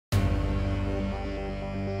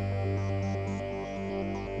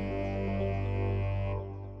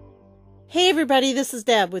Hey everybody, this is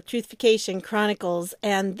Deb with Truthification Chronicles,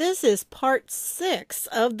 and this is part 6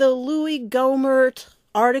 of the Louie Gohmert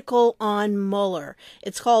article on Mueller.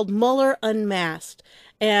 It's called Mueller Unmasked,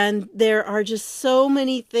 and there are just so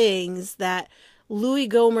many things that Louie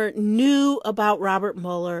Gohmert knew about Robert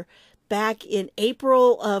Mueller back in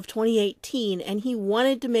April of 2018, and he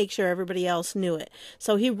wanted to make sure everybody else knew it.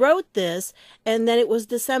 So he wrote this, and then it was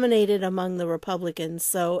disseminated among the Republicans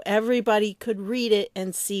so everybody could read it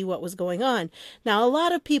and see what was going on. Now, a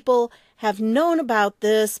lot of people have known about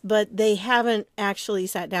this, but they haven't actually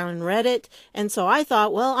sat down and read it. And so I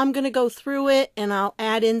thought, well, I'm going to go through it and I'll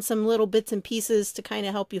add in some little bits and pieces to kind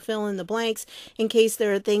of help you fill in the blanks in case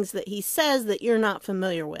there are things that he says that you're not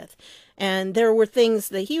familiar with. And there were things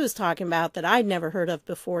that he was talking about that I'd never heard of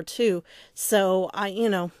before too. So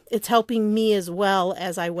it's helping me as well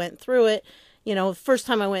as I went through it. The first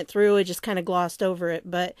time I went through, I just kind of glossed over it.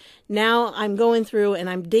 But now I'm going through and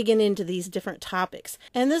I'm digging into these different topics.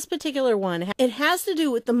 And this particular one, it has to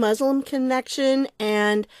do with the Muslim connection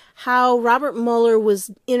and how Robert Mueller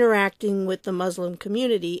was interacting with the Muslim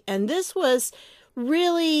community. And this was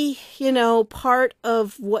really, part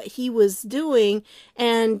of what he was doing,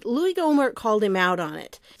 and Louie Gohmert called him out on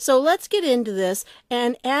it. So let's get into this,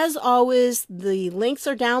 and as always, the links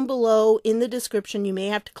are down below in the description. You may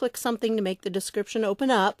have to click something to make the description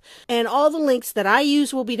open up, and all the links that I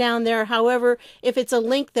use will be down there. However, if it's a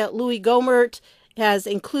link that Louie Gohmert has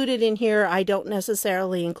included in here, I don't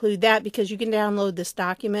necessarily include that because you can download this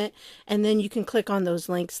document and then you can click on those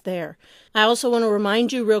links there. I also want to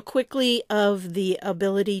remind you real quickly of the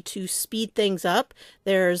ability to speed things up.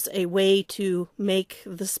 There's a way to make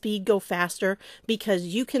the speed go faster because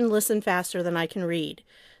you can listen faster than I can read.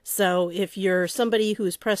 So if you're somebody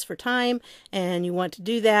who's pressed for time and you want to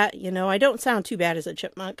do that, I don't sound too bad as a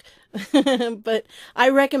chipmunk, but I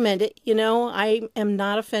recommend it. I am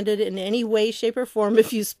not offended in any way, shape, or form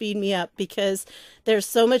if you speed me up because there's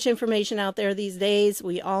so much information out there these days.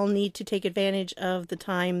 We all need to take advantage of the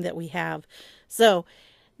time that we have. So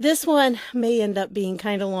this one may end up being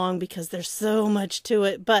kind of long because there's so much to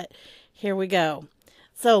it, but here we go.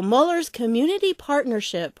 So Mueller's community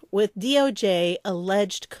partnership with DOJ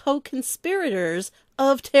alleged co-conspirators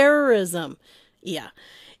of terrorism. Yeah.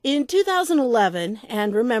 In 2011,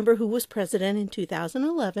 and remember who was president in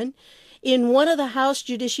 2011, in one of the House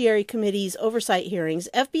Judiciary Committee's oversight hearings,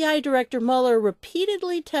 FBI Director Mueller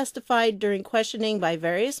repeatedly testified during questioning by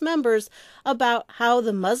various members about how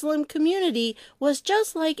the Muslim community was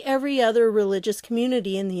just like every other religious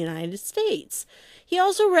community in the United States. He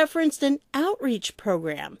also referenced an outreach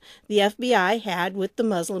program the FBI had with the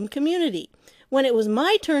Muslim community. When it was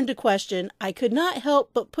my turn to question, I could not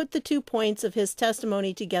help but put the 2 points of his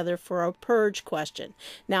testimony together for a purge question.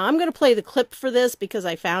 Now, I'm going to play the clip for this because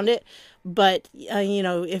I found it, but,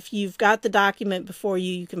 if you've got the document before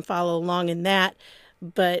you, you can follow along in that.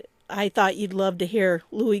 But I thought you'd love to hear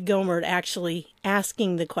Louie Gohmert actually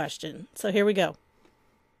asking the question. So here we go.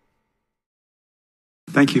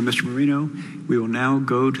 Thank you, Mr. Marino. We will now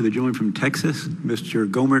go to the gentleman from Texas, Mr.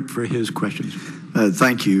 Gohmert, for his questions.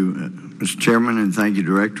 Thank you, Mr. Chairman, and thank you,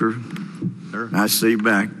 Director. Sir. Nice to see you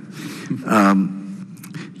back.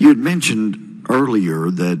 You had mentioned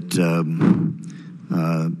earlier that,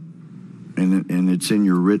 and it's in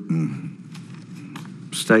your written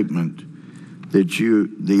statement, that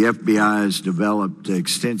the FBI has developed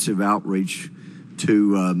extensive outreach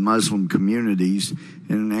to Muslim communities.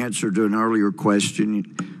 In an answer to an earlier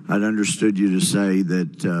question, I'd understood you to say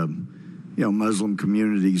that Muslim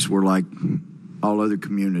communities were like all other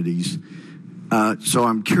communities. So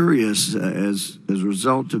I'm curious, as a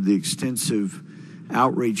result of the extensive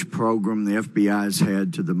outreach program the FBI has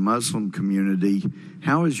had to the Muslim community,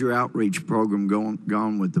 how has your outreach program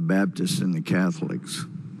gone with the Baptists and the Catholics?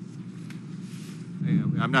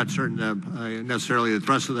 I'm not certain necessarily the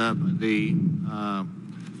thrust of the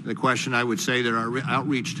question. I would say that our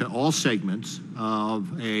outreach to all segments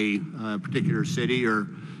of a particular city or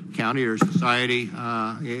county or society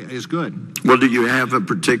is good. Well, do you have a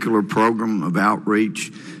particular program of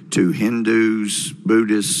outreach to Hindus,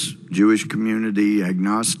 Buddhists, Jewish community,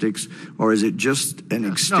 agnostics, or is it just an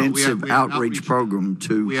extensive outreach program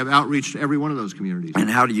to? We have outreach to every one of those communities. And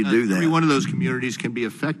how do you do that? Every one of those communities can be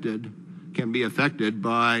affected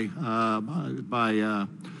by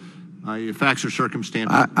facts or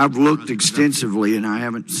circumstances. I've looked extensively, and I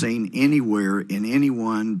haven't seen anywhere in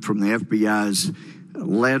anyone from the FBI's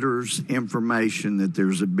letters, information that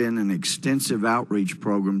there's been an extensive outreach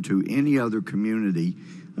program to any other community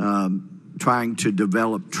trying to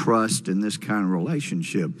develop trust in this kind of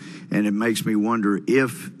relationship. And it makes me wonder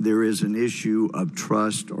if there is an issue of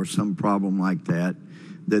trust or some problem like that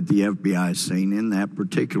that the FBI has seen in that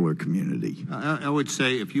particular community? I would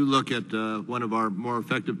say if you look at one of our more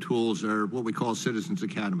effective tools are what we call citizens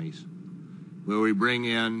academies, where we bring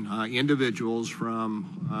in individuals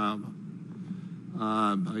from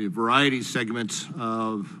a variety of segments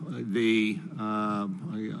of the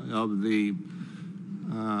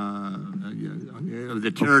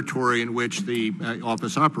territory in which the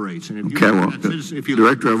office operates. And if you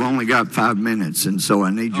Director, I've only got 5 minutes, and so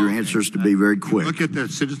I need your answers to be very quick. Look at the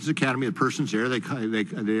Citizens Academy, the persons there.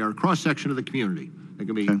 They are a cross-section of the community. They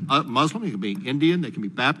can be Muslim, they can be Indian, they can be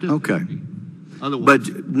Baptist. Okay.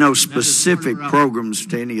 But no specific programs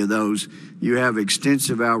to any of those. You have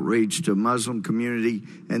extensive outreach to Muslim community,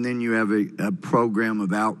 and then you have a program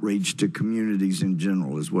of outreach to communities in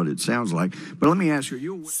general, is what it sounds like. But let me ask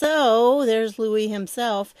you. So there's Louie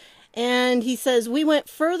himself, and he says, we went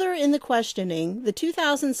further in the questioning. The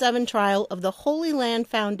 2007 trial of the Holy Land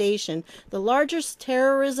Foundation, the largest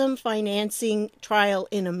terrorism financing trial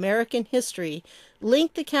in American history,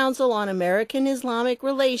 linked the Council on American Islamic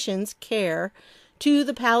Relations, CAIR, to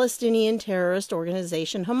the Palestinian terrorist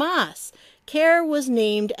organization Hamas. CAIR was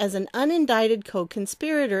named as an unindicted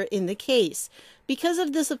co-conspirator in the case. Because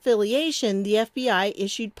of this affiliation, the FBI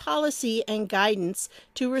issued policy and guidance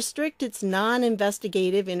to restrict its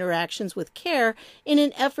non-investigative interactions with CAIR in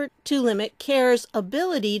an effort to limit CAIR's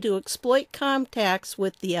ability to exploit contacts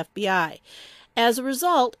with the FBI. As a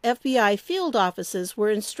result, FBI field offices were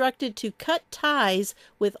instructed to cut ties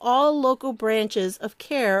with all local branches of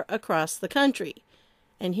CAIR across the country.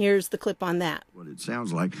 And here's the clip on that. What it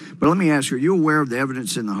sounds like. But let me ask you, are you aware of the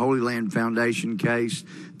evidence in the Holy Land Foundation case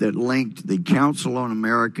that linked the Council on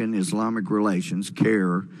American Islamic Relations,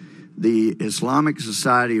 CAIR, the Islamic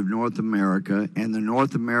Society of North America, and the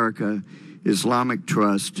North America Islamic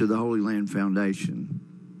Trust to the Holy Land Foundation?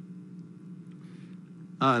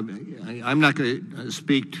 I'm not going to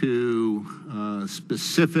speak to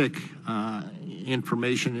specific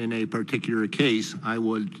information in a particular case. I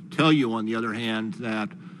would tell you, on the other hand, that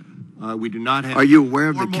we do not have. Are you aware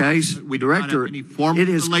of the case, we Director? Do not have any formal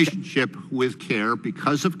relationship with CAIR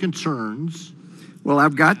because of concerns. Well,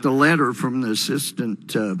 I've got the letter from the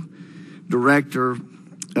Assistant Director,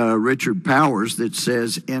 Richard Powers, that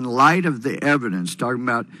says, in light of the evidence, talking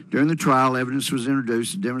about during the trial, evidence was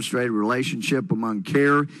introduced to demonstrate a relationship among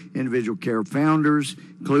CAIR, individual CAIR founders,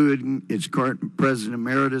 including its current President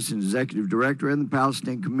Emeritus and Executive Director, and the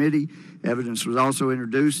Palestine Committee. Evidence was also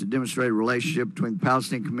introduced to demonstrate a relationship between the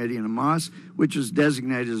Palestine Committee and Hamas, which was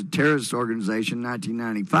designated as a terrorist organization in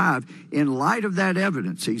 1995. In light of that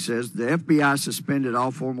evidence, he says, the FBI suspended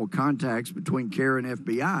all formal contacts between CAIR and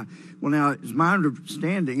FBI. Well, now, it's my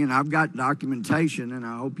understanding, and I've got documentation, and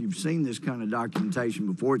I hope you've seen this kind of documentation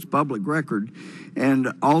before. It's public record.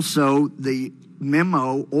 And also, the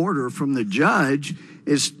memo order from the judge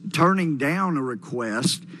is turning down a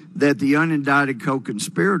request that the unindicted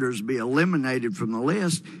co-conspirators be eliminated from the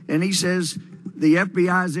list. And he says the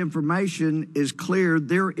FBI's information is clear.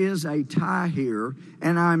 There is a tie here,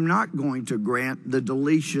 and I'm not going to grant the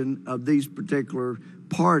deletion of these particular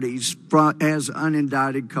parties as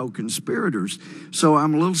unindicted co-conspirators. So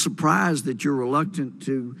I'm a little surprised that you're reluctant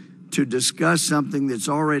to discuss something that's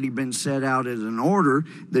already been set out as an order,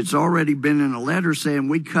 that's already been in a letter saying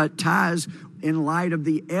we cut ties in light of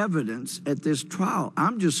the evidence at this trial.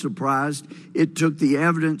 I'm just surprised it took the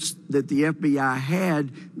evidence that the FBI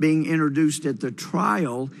had being introduced at the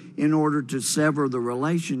trial in order to sever the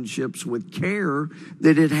relationships with CAIR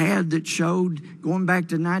that it had, that showed, going back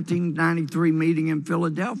to 1993 meeting in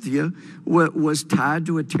Philadelphia, was tied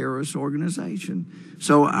to a terrorist organization.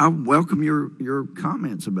 So I welcome your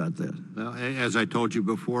comments about that. Well, as I told you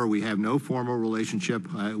before, we have no formal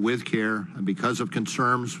relationship with CAIR because of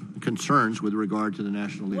concerns with regard to the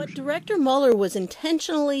national leadership. What Director Mueller was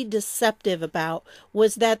intentionally deceptive about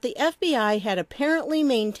was that the FBI had apparently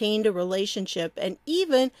maintained a relationship and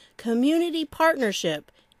even community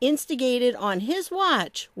partnership instigated on his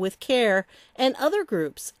watch with CAIR and other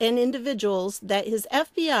groups and individuals, that his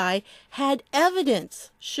FBI had evidence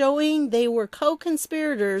showing they were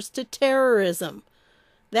co-conspirators to terrorism.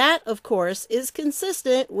 That, of course, is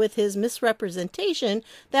consistent with his misrepresentation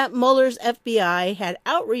that Mueller's FBI had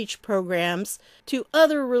outreach programs to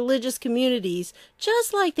other religious communities,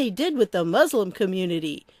 just like they did with the Muslim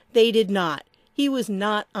community. They did not. He was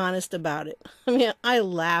not honest about it. I mean, I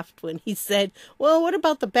laughed when he said, well, what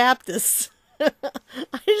about the Baptists? I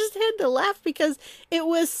just had to laugh because it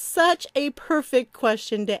was such a perfect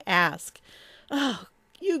question to ask. Oh,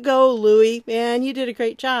 you go, Louie. Man, you did a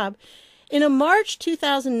great job. In a March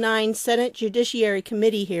 2009 Senate Judiciary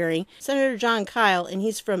Committee hearing, Senator John Kyle, and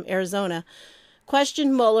he's from Arizona,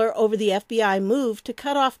 questioned Mueller over the FBI move to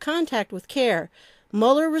cut off contact with CAIR.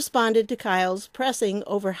 Mueller responded to Kyle's pressing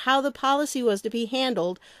over how the policy was to be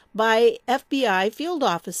handled by FBI field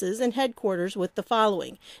offices and headquarters with the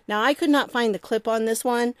following. Now, I could not find the clip on this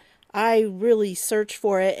one. I really searched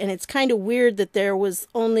for it, and it's kind of weird that there was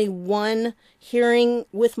only one hearing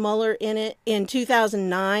with Mueller in it in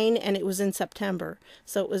 2009, and it was in September.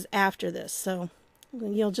 So it was after this. So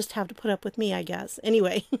you'll just have to put up with me, I guess.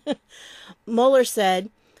 Anyway, Mueller said,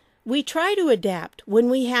 "We try to adapt when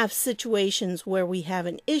we have situations where we have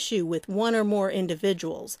an issue with one or more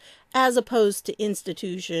individuals, as opposed to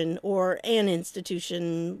institution or an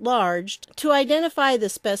institution large, to identify the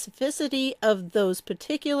specificity of those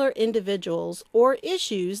particular individuals or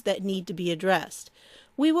issues that need to be addressed.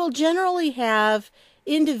 We will generally have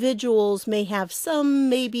individuals may have some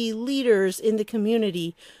maybe leaders in the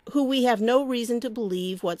community who we have no reason to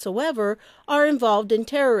believe whatsoever are involved in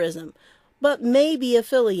terrorism, but may be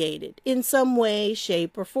affiliated in some way,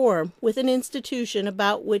 shape, or form with an institution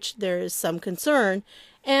about which there is some concern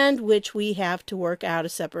and which we have to work out a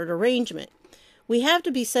separate arrangement. We have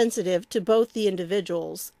to be sensitive to both the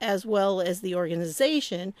individuals as well as the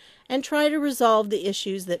organization and try to resolve the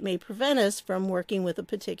issues that may prevent us from working with a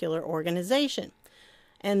particular organization."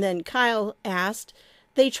 And then Kyle asked,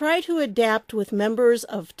 "They try to adapt with members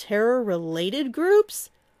of terror-related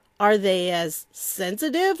groups? Are they as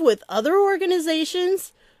sensitive with other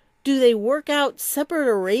organizations? Do they work out separate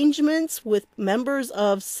arrangements with members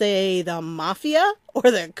of, say, the Mafia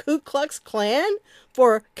or the Ku Klux Klan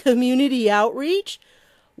for community outreach?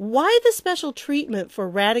 Why the special treatment for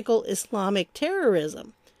radical Islamic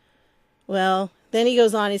terrorism?" Well, then he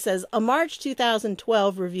goes on, he says, "A March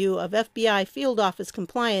 2012 review of FBI field office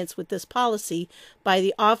compliance with this policy by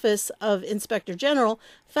the Office of Inspector General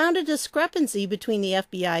found a discrepancy between the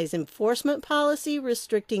FBI's enforcement policy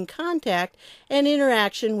restricting contact and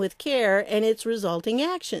interaction with CAIR and its resulting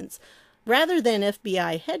actions. Rather than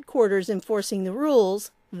FBI headquarters enforcing the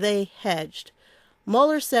rules, they hedged.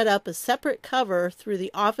 Mueller set up a separate cover through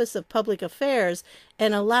the Office of Public Affairs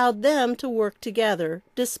and allowed them to work together,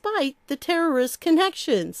 despite the terrorist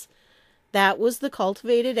connections. That was the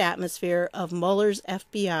cultivated atmosphere of Mueller's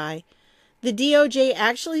FBI. The DOJ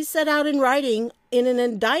actually set out in writing in an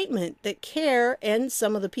indictment that CAIR and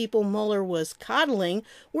some of the people Mueller was coddling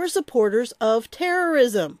were supporters of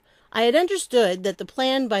terrorism. I had understood that the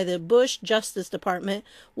plan by the Bush Justice Department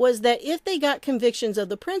was that if they got convictions of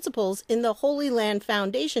the principals in the Holy Land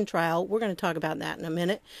Foundation trial, we're going to talk about that in a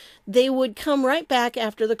minute, they would come right back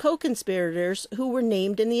after the co-conspirators who were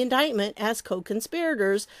named in the indictment as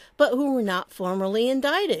co-conspirators, but who were not formally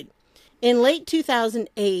indicted. In late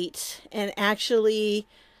 2008, and actually,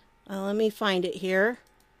 let me find it here.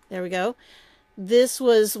 There we go. This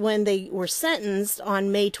was when they were sentenced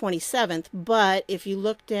on May 27th, but if you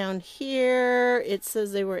look down here, it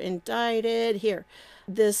says they were indicted. Here,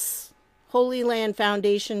 this Holy Land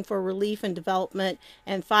Foundation for Relief and Development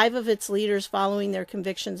and 5 of its leaders following their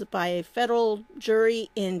convictions by a federal jury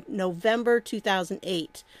in November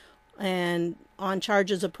 2008, and on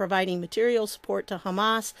charges of providing material support to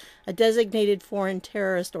Hamas, a designated foreign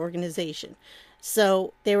terrorist organization.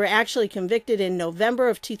 So they were actually convicted in November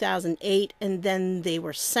of 2008, and then they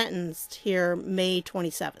were sentenced here May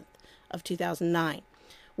 27th of 2009,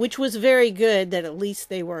 which was very good that at least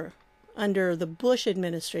they were under the Bush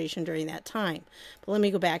administration during that time. But let me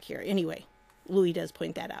go back here. Anyway, Louie does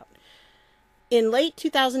point that out. In late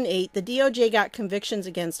 2008, the DOJ got convictions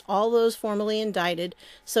against all those formally indicted,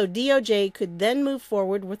 so DOJ could then move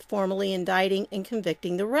forward with formally indicting and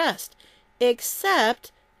convicting the rest,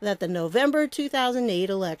 except that the November 2008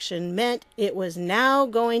 election meant it was now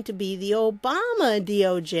going to be the Obama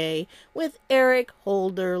DOJ with Eric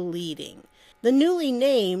Holder leading. The newly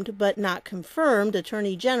named but not confirmed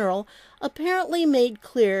Attorney General apparently made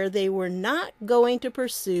clear they were not going to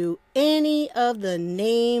pursue any of the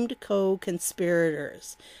named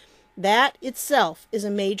co-conspirators. That itself is a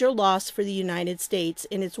major loss for the United States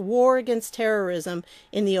in its war against terrorism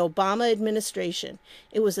in the Obama administration.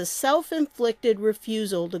 It was a self-inflicted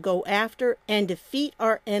refusal to go after and defeat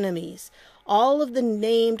our enemies. All of the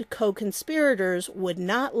named co-conspirators would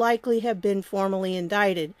not likely have been formally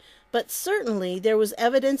indicted, but certainly there was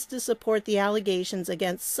evidence to support the allegations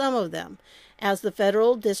against some of them, as the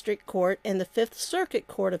Federal District Court and the Fifth Circuit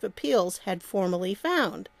Court of Appeals had formally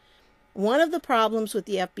found. One of the problems with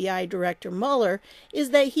the FBI Director Mueller is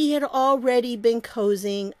that he had already been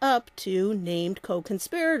cozying up to named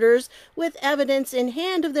co-conspirators with evidence in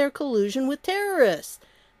hand of their collusion with terrorists.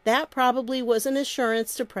 That probably was an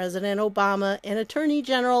assurance to President Obama and Attorney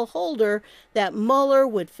General Holder that Mueller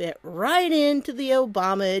would fit right into the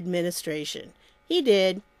Obama administration. He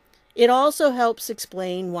did. It also helps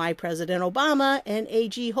explain why President Obama and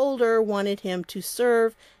A.G. Holder wanted him to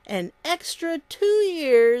serve an extra 2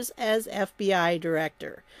 years as FBI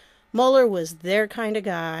director. Mueller was their kind of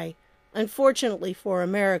guy. Unfortunately for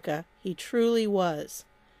America, he truly was.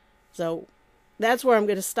 So that's where I'm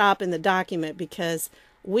going to stop in the document, because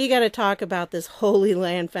we got to talk about this Holy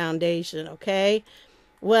Land Foundation, okay?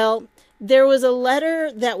 Well, there was a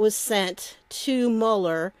letter that was sent to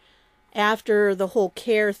Mueller after the whole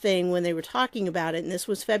CAIR thing when they were talking about it, and this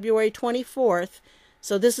was February 24th,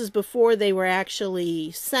 so this is before they were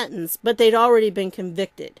actually sentenced, but they'd already been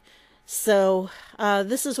convicted. So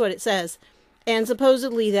this is what it says. And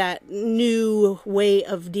supposedly that new way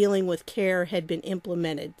of dealing with CAIR had been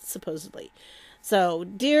implemented, supposedly. So,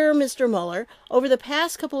 dear Mr. Mueller, over the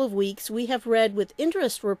past couple of weeks, we have read with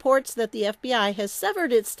interest reports that the FBI has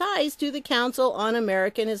severed its ties to the Council on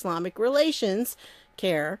American Islamic Relations,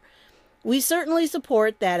 CAIR. We certainly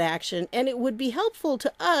support that action, and it would be helpful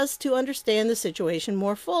to us to understand the situation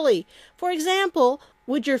more fully. For example,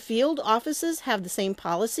 would your field offices have the same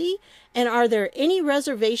policy? And are there any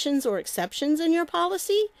reservations or exceptions in your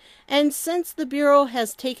policy? And since the Bureau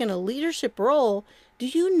has taken a leadership role, do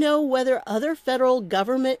you know whether other federal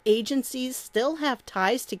government agencies still have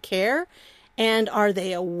ties to CAIR? And are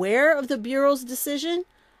they aware of the Bureau's decision?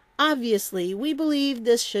 Obviously, we believe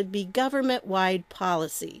this should be government-wide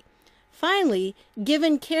policy. Finally,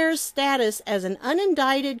 given CAIR's status as an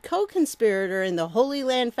unindicted co-conspirator in the Holy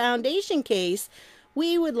Land Foundation case,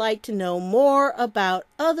 we would like to know more about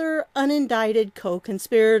other unindicted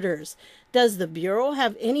co-conspirators. Does the Bureau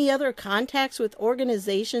have any other contacts with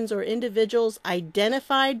organizations or individuals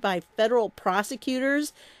identified by federal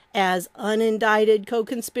prosecutors as unindicted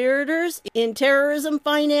co-conspirators in terrorism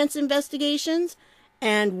finance investigations?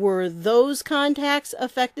 And were those contacts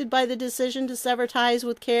affected by the decision to sever ties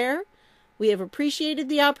with CAIR? We have appreciated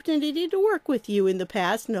the opportunity to work with you in the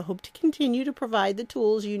past and hope to continue to provide the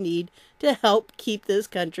tools you need to help keep this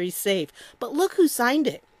country safe. But look who signed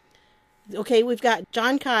it. Okay, we've got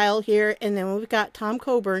John Kyle here, and then we've got Tom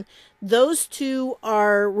Coburn. Those two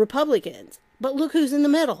are Republicans. But look who's in the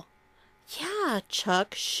middle. Yeah,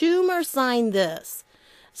 Chuck Schumer signed this.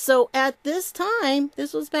 So at this time,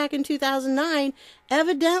 this was back in 2009,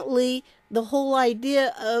 evidently the whole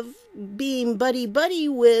idea of being buddy-buddy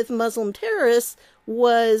with Muslim terrorists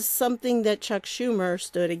was something that Chuck Schumer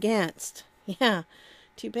stood against. Yeah,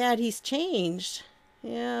 too bad he's changed.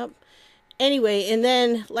 Yep. Anyway, and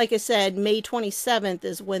then, like I said, May 27th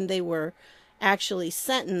is when they were actually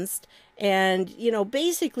sentenced. And, you know,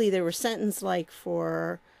 basically they were sentenced like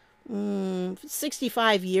for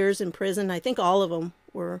 65 years in prison. I think all of them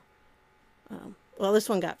were, well, this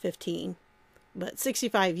one got 15. But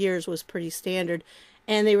 65 years was pretty standard.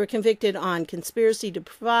 And they were convicted on conspiracy to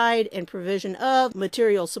provide and provision of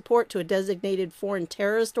material support to a designated foreign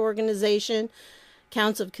terrorist organization,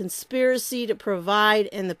 counts of conspiracy to provide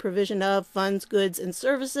and the provision of funds, goods, and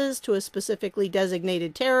services to a specifically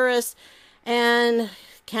designated terrorist, and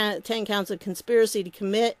 10 counts of conspiracy to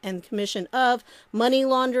commit and commission of money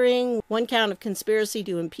laundering, 1 count of conspiracy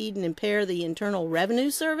to impede and impair the Internal Revenue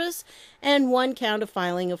Service, and 1 count of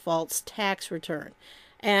filing a false tax return.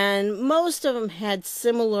 And most of them had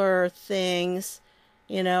similar things.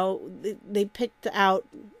 You know, they picked out,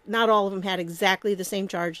 not all of them had exactly the same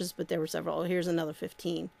charges, but there were several. Oh, here's another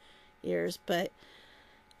 15 years. But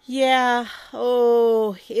yeah,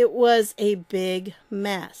 oh, it was a big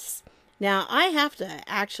mess. Now, I have to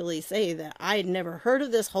actually say that I had never heard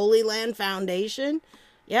of this Holy Land Foundation.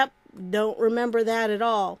 Yep, don't remember that at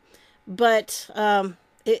all. But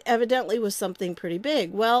it evidently was something pretty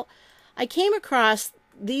big. Well, I came across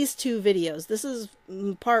these 2 videos. This is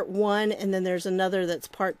part 1, and then there's another that's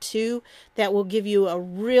part 2 that will give you a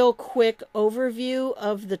real quick overview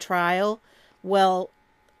of the trial. Well,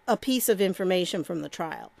 a piece of information from the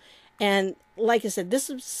trial. And like I said,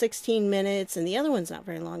 this is 16 minutes, and the other one's not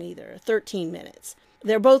very long either, 13 minutes.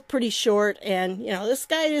 They're both pretty short, and, you know, this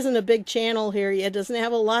guy isn't a big channel here yet, doesn't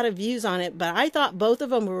have a lot of views on it, but I thought both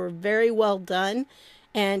of them were very well done,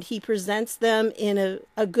 and he presents them in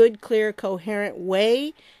a good, clear, coherent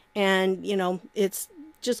way, and, you know, it's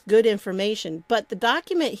just good information. But the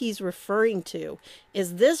document he's referring to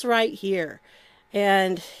is this right here.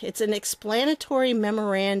 And it's an explanatory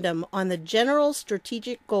memorandum on the general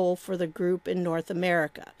strategic goal for the group in North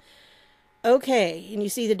America. Okay, and you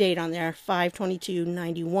see the date on there,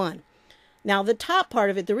 5/22/91. Now, the top part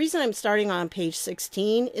of it, the reason I'm starting on page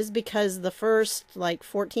 16 is because the first,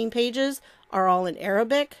 14 pages are all in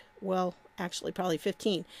Arabic. Well, actually, probably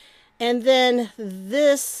 15. And then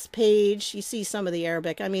this page, you see some of the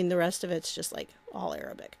Arabic. I mean, the rest of it's just, all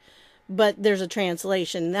Arabic. but there's a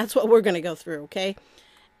translation. That's what we're going to go through, okay?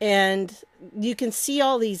 And you can see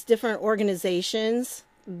all these different organizations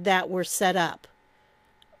that were set up.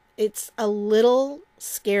 It's a little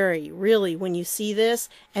scary, really, when you see this,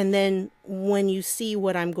 and then when you see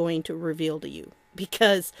what I'm going to reveal to you,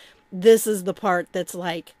 because this is the part that's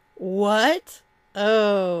like, what?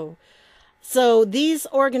 Oh. So these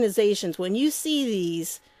organizations, when you see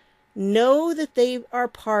these, know that they are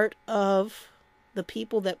part of the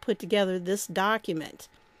people that put together this document,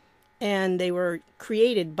 and they were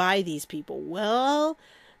created by these people. Well,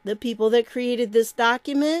 the people that created this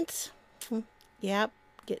document, yep,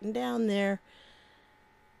 getting down there.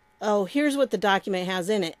 Oh, here's what the document has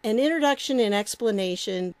in it. An introduction and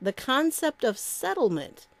explanation, the concept of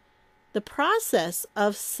settlement, the process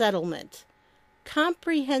of settlement,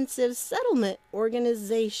 comprehensive settlement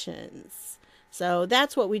organizations. So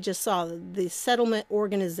that's what we just saw, the settlement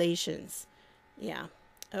organizations. Yeah.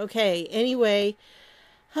 Okay. Anyway,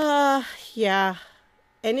 yeah.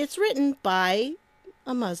 And it's written by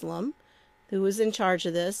a Muslim who was in charge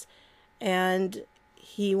of this, and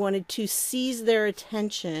he wanted to seize their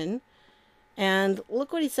attention. And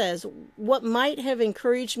look what he says. What might have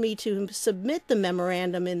encouraged me to submit the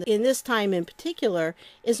memorandum in this time in particular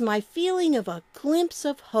is my feeling of a glimpse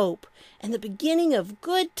of hope and the beginning of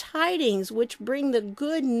good tidings which bring the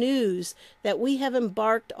good news that we have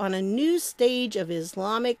embarked on a new stage of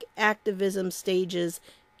Islamic activism stages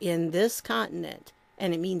in this continent.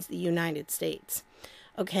 And it means the United States.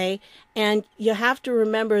 Okay, and you have to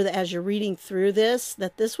remember that as you're reading through this,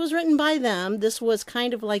 that this was written by them. This was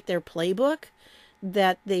kind of like their playbook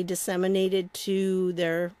that they disseminated to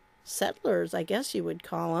their settlers, I guess you would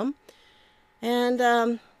call them. And,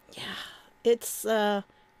 yeah, it's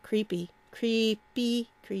creepy.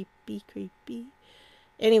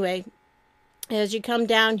 Anyway, as you come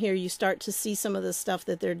down here, you start to see some of the stuff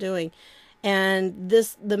that they're doing. And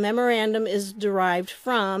the memorandum is derived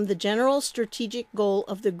from the general strategic goal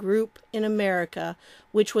of the group in America,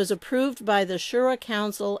 which was approved by the Shura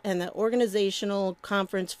Council and the Organizational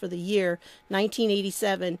Conference for the year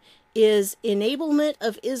 1987, is enablement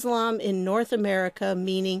of Islam in North America,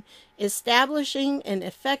 meaning establishing an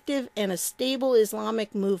effective and a stable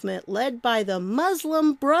Islamic movement led by the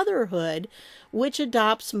Muslim Brotherhood, which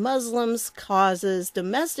adopts Muslims' causes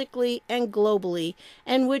domestically and globally,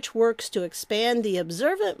 and which works to expand the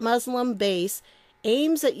observant Muslim base,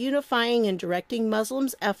 aims at unifying and directing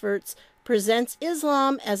Muslims' efforts, presents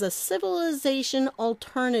Islam as a civilization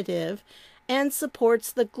alternative, and supports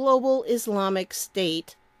the global Islamic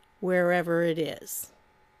State wherever it is.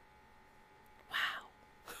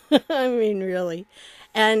 Wow. I mean, really.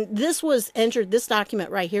 And this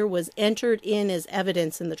document right here was entered in as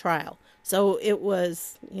evidence in the trial. So it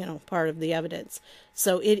was, part of the evidence.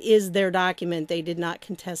 So it is their document. They did not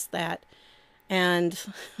contest that. And,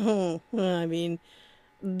 I mean,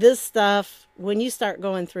 this stuff, when you start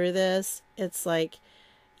going through this, it's like,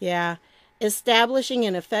 yeah, establishing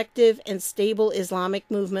an effective and stable Islamic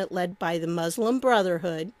movement led by the Muslim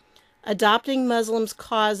Brotherhood, adopting Muslims'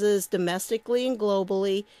 causes domestically and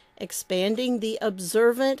globally, expanding the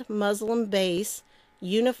observant Muslim base,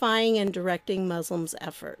 unifying and directing Muslims'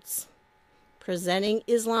 efforts, presenting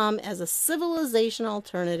Islam as a civilization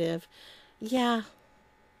alternative. Yeah,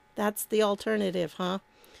 that's the alternative, huh?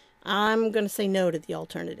 I'm going to say no to the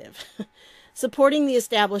alternative. Supporting the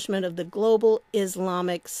establishment of the global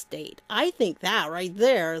Islamic State. I think that right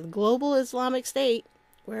there, the global Islamic State,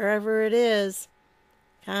 wherever it is,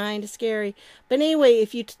 kind of scary. But anyway,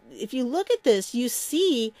 if you look at this, you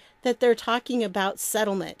see that they're talking about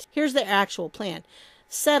settlement. Here's their actual plan.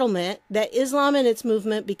 Settlement, that Islam and its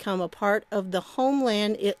movement become a part of the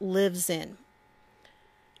homeland it lives in.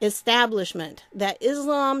 Establishment, that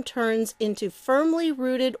Islam turns into firmly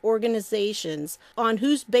rooted organizations on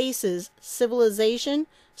whose bases civilization,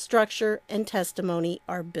 structure, and testimony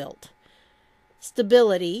are built.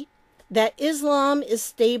 Stability, that Islam is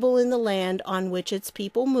stable in the land on which its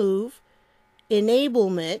people move.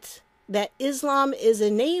 Enablement, that Islam is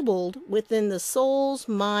enabled within the souls,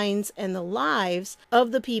 minds, and the lives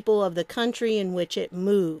of the people of the country in which it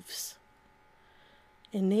moves.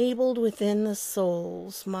 Enabled within the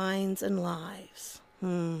souls, minds, and lives.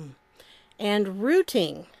 And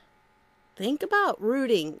rooting. Think about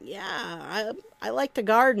rooting. Yeah, I like to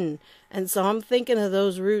garden, and so I'm thinking of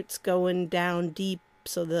those roots going down deep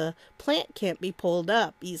so the plant can't be pulled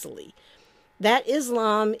up easily. That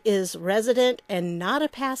Islam is resident and not a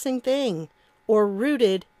passing thing, or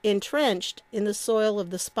rooted, entrenched in the soil of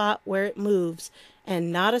the spot where it moves,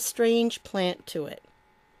 and not a strange plant to it.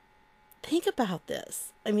 Think about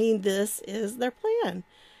this. I mean, this is their plan.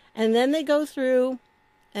 And then they go through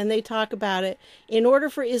And they talk about it. In order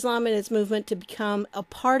for Islam and its movement to become a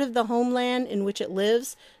part of the homeland in which it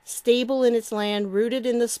lives, stable in its land, rooted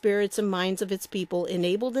in the spirits and minds of its people,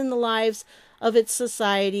 enabled in the lives of its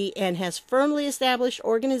society, and has firmly established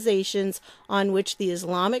organizations on which the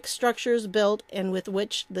Islamic structure is built and with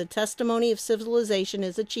which the testimony of civilization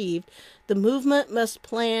is achieved, the movement must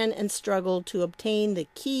plan and struggle to obtain the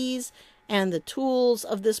keys and the tools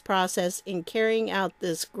of this process in carrying out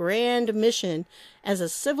this grand mission as a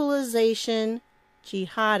civilization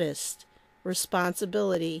jihadist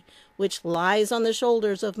responsibility, which lies on the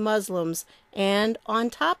shoulders of Muslims and, on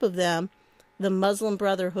top of them, the Muslim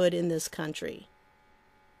Brotherhood in this country.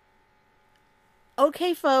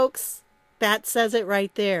 Okay, folks, that says it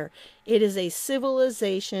right there. It is a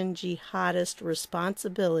civilization jihadist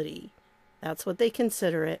responsibility. That's what they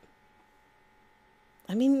consider it.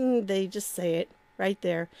 I mean, they just say it right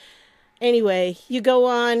there. Anyway, you go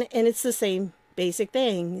on, and it's the same basic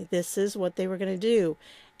thing. This is what they were going to do.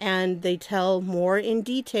 And they tell more in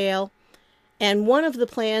detail. And one of the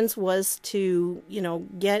plans was to,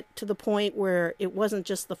 get to the point where it wasn't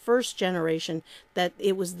just the first generation, that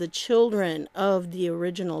it was the children of the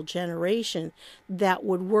original generation that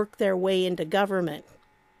would work their way into government.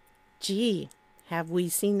 Gee, have we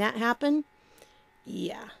seen that happen?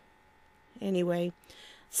 Yeah. Anyway,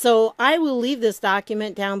 so I will leave this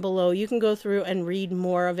document down below. You can go through and read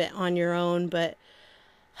more of it on your own, but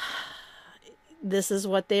this is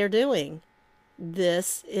what they're doing.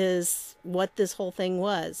 This is what this whole thing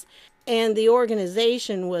was. And the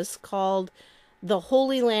organization was called the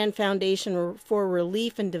Holy Land Foundation for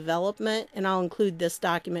Relief and Development. And I'll include this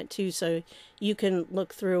document too, so you can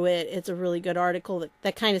look through it. It's a really good article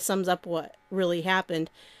that kind of sums up what really happened.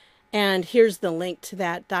 And here's the link to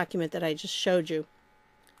that document that I just showed you.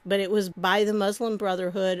 But it was by the Muslim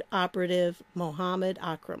Brotherhood operative Mohammed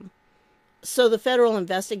Akram. So the federal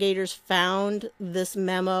investigators found this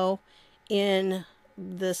memo in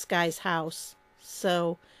this guy's house.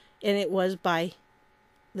 And it was by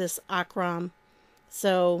this Akram.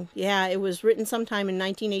 So, yeah, it was written sometime in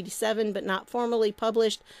 1987, but not formally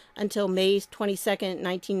published until May 22nd,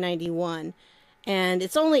 1991. And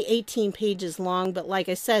it's only 18 pages long, but like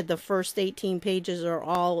I said, the first 18 pages are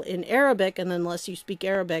all in Arabic, and unless you speak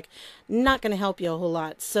Arabic, not going to help you a whole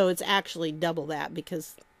lot. So it's actually double that,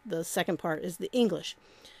 because the second part is the English.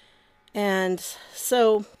 And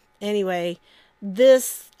so, anyway,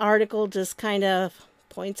 this article just kind of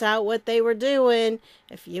points out what they were doing.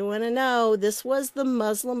 If you want to know, this was the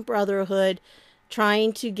Muslim Brotherhood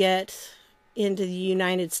trying to get into the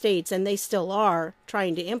United States, and they still are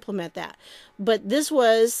trying to implement that. But this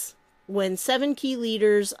was when 7 key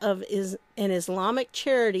leaders of an Islamic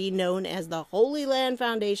charity known as the Holy Land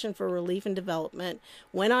Foundation for Relief and Development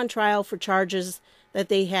went on trial for charges that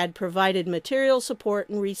they had provided material support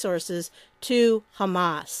and resources to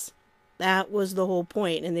Hamas. That was the whole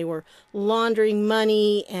point. And they were laundering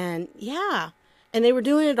money, and they were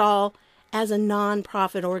doing it all as a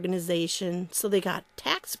non-profit organization, so they got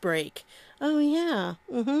tax break. Oh, yeah.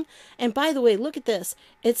 And by the way, look at this.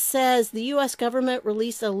 It says the U.S. government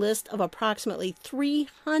released a list of approximately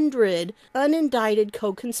 300 unindicted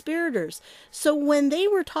co-conspirators. So when they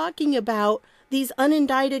were talking about these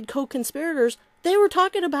unindicted co-conspirators, they were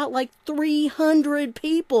talking about like 300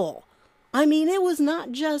 people. I mean, it was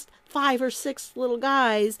not just 5 or 6 little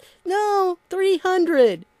guys. No,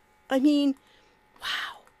 300. I mean,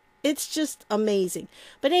 wow. It's just amazing.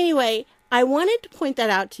 But anyway, I wanted to point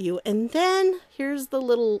that out to you. And then here's the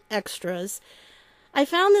little extras. I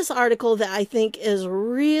found this article that I think is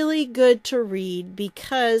really good to read,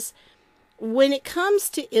 because when it comes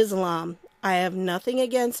to Islam, I have nothing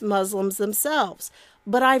against Muslims themselves,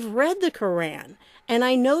 but I've read the Quran, and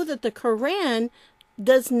I know that the Quran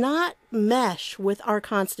does not mesh with our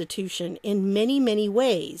Constitution in many, many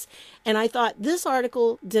ways. And I thought this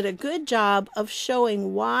article did a good job of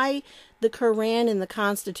showing why the Quran and the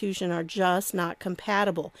Constitution are just not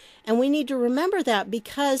compatible. And we need to remember that,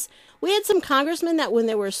 because we had some congressmen that when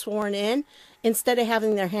they were sworn in, instead of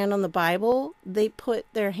having their hand on the Bible, they put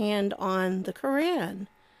their hand on the Quran.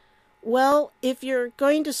 Well, if you're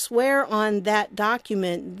going to swear on that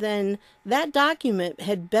document, then that document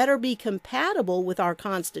had better be compatible with our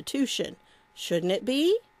Constitution. Shouldn't it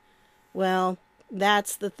be? Well,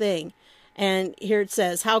 that's the thing. And here it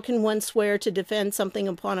says, how can one swear to defend something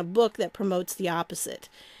upon a book that promotes the opposite?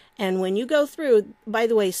 And when you go through, by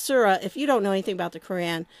the way, surah, if you don't know anything about the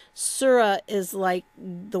Quran, surah is like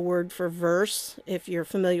the word for verse, if you're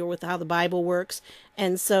familiar with how the Bible works.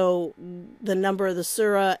 And so the number of the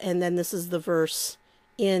surah, and then this is the verse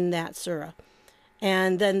in that surah.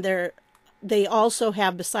 And then there they also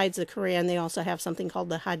have, besides the Quran, they also have something called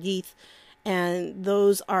the Hadith, and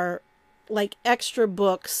those are like extra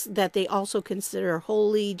books that they also consider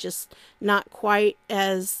holy, just not quite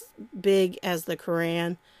as big as the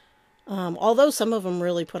Quran. Although some of them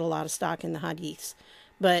really put a lot of stock in the Hadiths.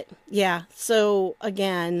 But yeah, so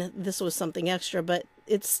again, this was something extra, but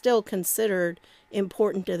it's still considered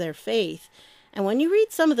important to their faith. And when you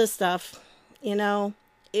read some of this stuff, you know,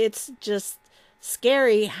 it's just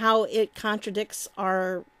scary how it contradicts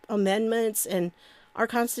our amendments and our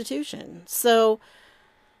Constitution. So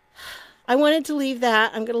I wanted to leave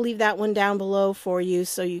that. I'm going to leave that one down below for you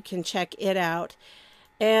so you can check it out.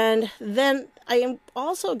 And then I am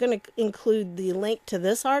also going to include the link to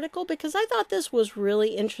this article because I thought this was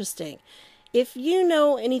really interesting. If you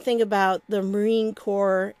know anything about the Marine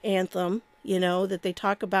Corps anthem, you know, that they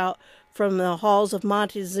talk about from the halls of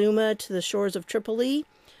Montezuma to the shores of Tripoli,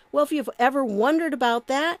 well, if you've ever wondered about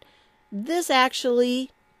that, this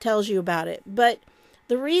actually tells you about it. But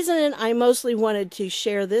the reason I mostly wanted to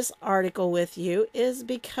share this article with you is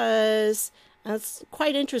because it's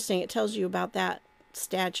quite interesting. It tells you about that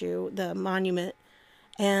statue, the monument,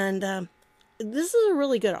 and this is a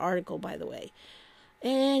really good article, by the way.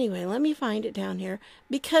 Anyway, let me find it down here,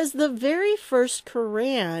 because the very first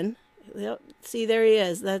Quran, see, there he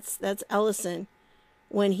is, that's Ellison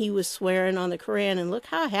when he was swearing on the Quran, and look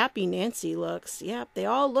how happy Nancy looks. Yep, they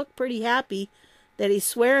all look pretty happy that he's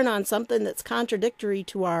swearing on something that's contradictory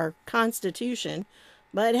to our Constitution,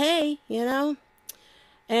 but hey, you know.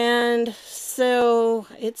 And so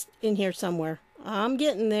it's in here somewhere. I'm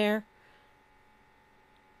getting there.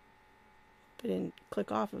 I didn't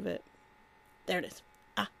click off of it. There it is.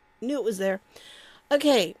 Knew it was there.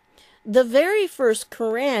 Okay. The very first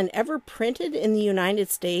Quran ever printed in the United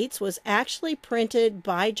States was actually printed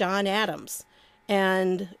by John Adams.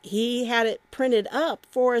 And he had it printed up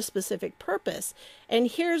for a specific purpose. And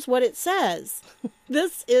here's what it says.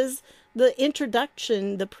 This is the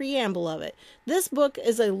introduction, the preamble of it. This book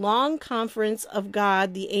is a long conference of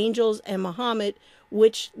God, the angels, and Muhammad,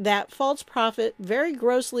 which that false prophet very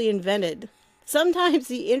grossly invented. Sometimes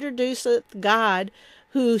he introduceth God,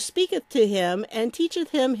 who speaketh to him, and teacheth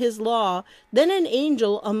him his law, then an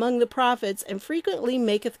angel among the prophets, and frequently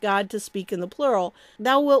maketh God to speak in the plural.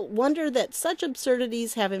 Thou wilt wonder that such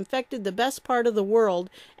absurdities have infected the best part of the world,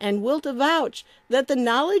 and wilt avouch that the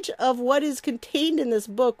knowledge of what is contained in this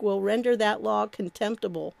book will render that law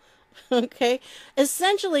contemptible. Okay?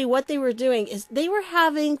 Essentially, what they were doing is they were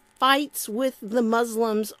having fights with the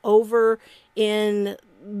Muslims over in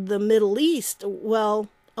the Middle East, well,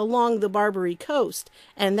 along the Barbary coast,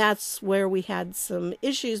 and that's where we had some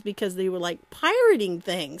issues because they were like pirating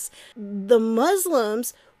things. The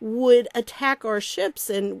Muslims would attack our ships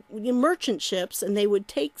and merchant ships, and they would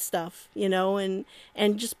take stuff, you know, and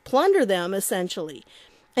just plunder them essentially,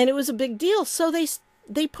 and it was a big deal. So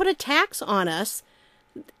they put a tax on us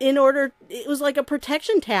in order. It was like a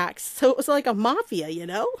protection tax, so it was like a mafia, you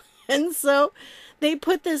know, and so they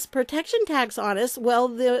put this protection tax on us. Well,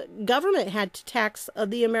 the government had to tax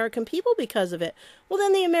the American people because of it. Well,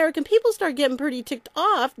 then the American people start getting pretty ticked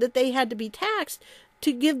off that they had to be taxed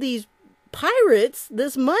to give these pirates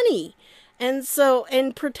this money. And so,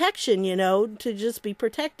 and protection, you know, to just be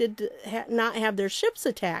protected, to not have their ships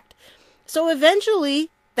attacked. So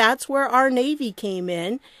eventually, that's where our Navy came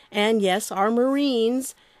in. And yes, our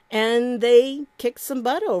Marines, and they kicked some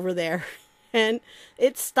butt over there. And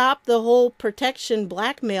it stopped the whole protection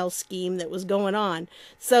blackmail scheme that was going on.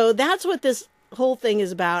 So that's what this whole thing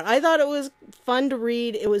is about. I thought it was fun to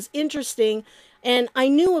read. It was interesting. And I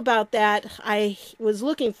knew about that. I was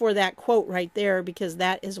looking for that quote right there because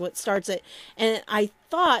that is what starts it. And I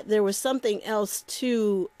thought there was something else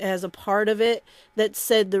too as a part of it that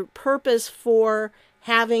said the purpose for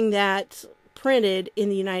having that printed in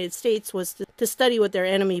the United States was to study what their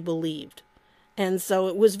enemy believed. And so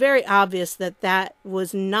it was very obvious that that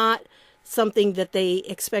was not something that they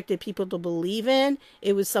expected people to believe in.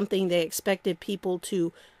 It was something they expected people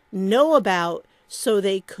to know about so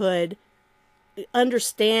they could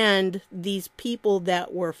understand these people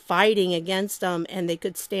that were fighting against them and they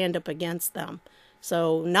could stand up against them.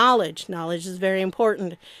 So knowledge is very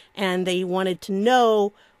important. And they wanted to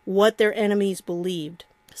know what their enemies believed.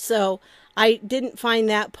 So I didn't find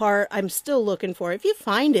that part. I'm still looking for it. If you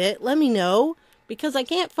find it, let me know, because I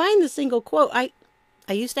can't find the single quote. I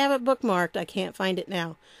used to have it bookmarked. I can't find it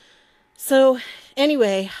now. So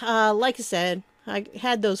anyway, like I said, I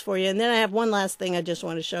had those for you. And then I have one last thing I just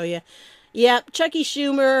want to show you. Yep, Chucky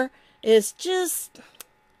Schumer is just,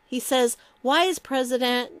 he says, why is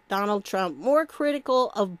President Donald Trump more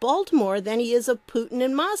critical of Baltimore than he is of Putin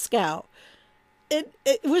in Moscow?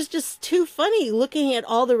 it was just too funny looking at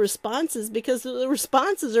all the responses, because the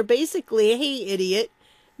responses are basically, hey, idiot,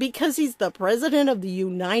 because he's the president of the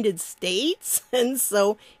United States, and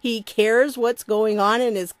so he cares what's going on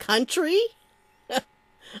in his country.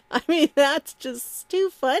 I mean, that's just too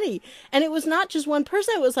funny. And it was not just one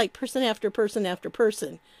person. It was like person after person after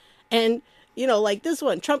person. And, you know, like this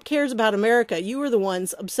one, Trump cares about America. You were the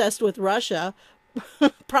ones obsessed with Russia,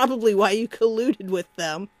 probably why you colluded with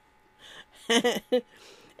them.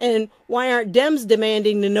 And why aren't Dems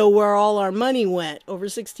demanding to know where all our money went, over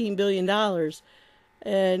 $16 billion?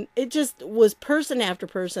 And it just was person after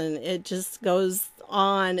person. It just goes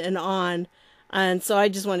on and on. And so I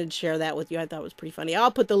just wanted to share that with you. I thought it was pretty funny. I'll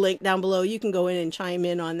put the link down below. You can go in and chime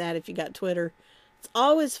in on that if you got Twitter. It's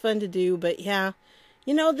always fun to do, but yeah,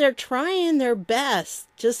 you know, they're trying their best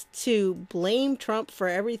just to blame Trump for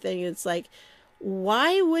everything. It's like,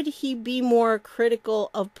 why would he be more critical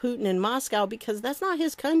of Putin in Moscow? Because that's not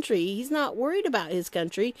his country. He's not worried about his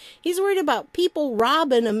country. He's worried about people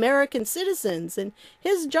robbing American citizens. And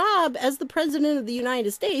his job as the president of the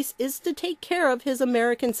United States is to take care of his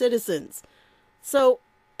American citizens. So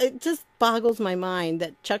it just boggles my mind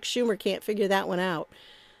that Chuck Schumer can't figure that one out.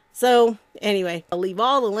 So anyway, I'll leave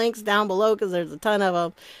all the links down below because there's a ton of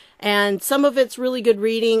them. And some of it's really good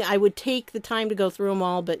reading. I would take the time to go through them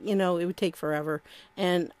all, but, you know, it would take forever.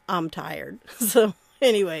 And I'm tired. So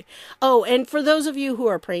anyway. Oh, and for those of you who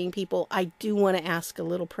are praying people, I do want to ask a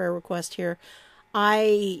little prayer request here.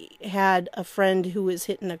 I had a friend who was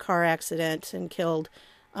hit in a car accident and killed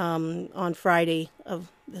on Friday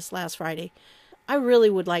of this last Friday. I really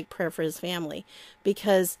would like prayer for his family,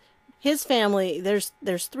 because his family, there's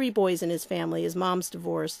 3 boys in his family. His mom's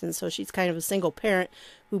divorced, and so she's kind of a single parent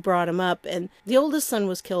who brought him up. And the oldest son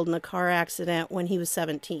was killed in a car accident when he was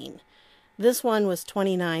 17. This one was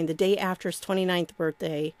 29, the day after his 29th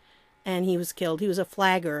birthday, and he was killed. He was a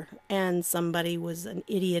flagger, and somebody was an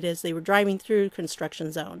idiot as they were driving through a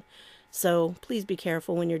construction zone. So please be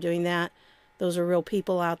careful when you're doing that. Those are real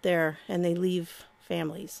people out there, and they leave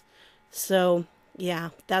families. So yeah,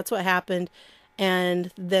 that's what happened.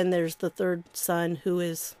 And then there's the 3rd son, who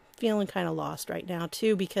is feeling kind of lost right now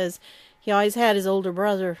too, because he always had his older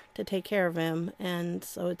brother to take care of him. And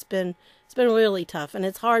so it's been really tough. And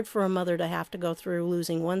it's hard for a mother to have to go through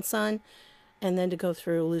losing one son and then to go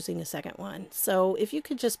through losing a second one. So if you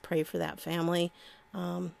could just pray for that family.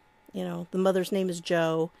 You know, the mother's name is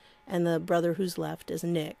Jo, and the brother who's left is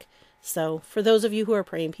Nick. So for those of you who are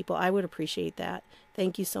praying people, I would appreciate that.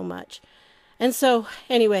 Thank you so much. And so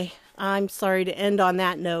anyway, I'm sorry to end on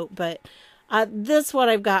that note, but this is what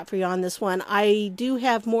I've got for you on this one. I do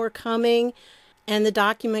have more coming, and the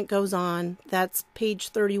document goes on. That's page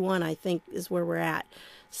 31, I think, is where we're at.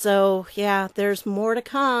 So yeah, there's more to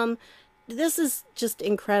come. This is just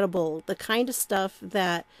incredible, the kind of stuff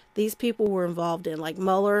that these people were involved in, like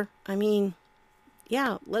Mueller. I mean,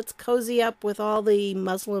 yeah, let's cozy up with all the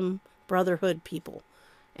Muslim Brotherhood people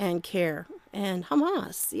and CAIR and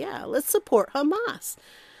Hamas. Yeah, let's support Hamas.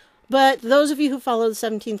 But those of you who follow the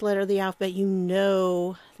 17th letter of the alphabet, you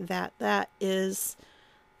know that that is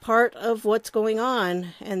part of what's going on,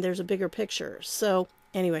 and there's a bigger picture. So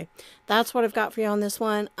anyway, that's what I've got for you on this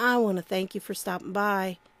one. I want to thank you for stopping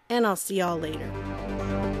by, and I'll see y'all later.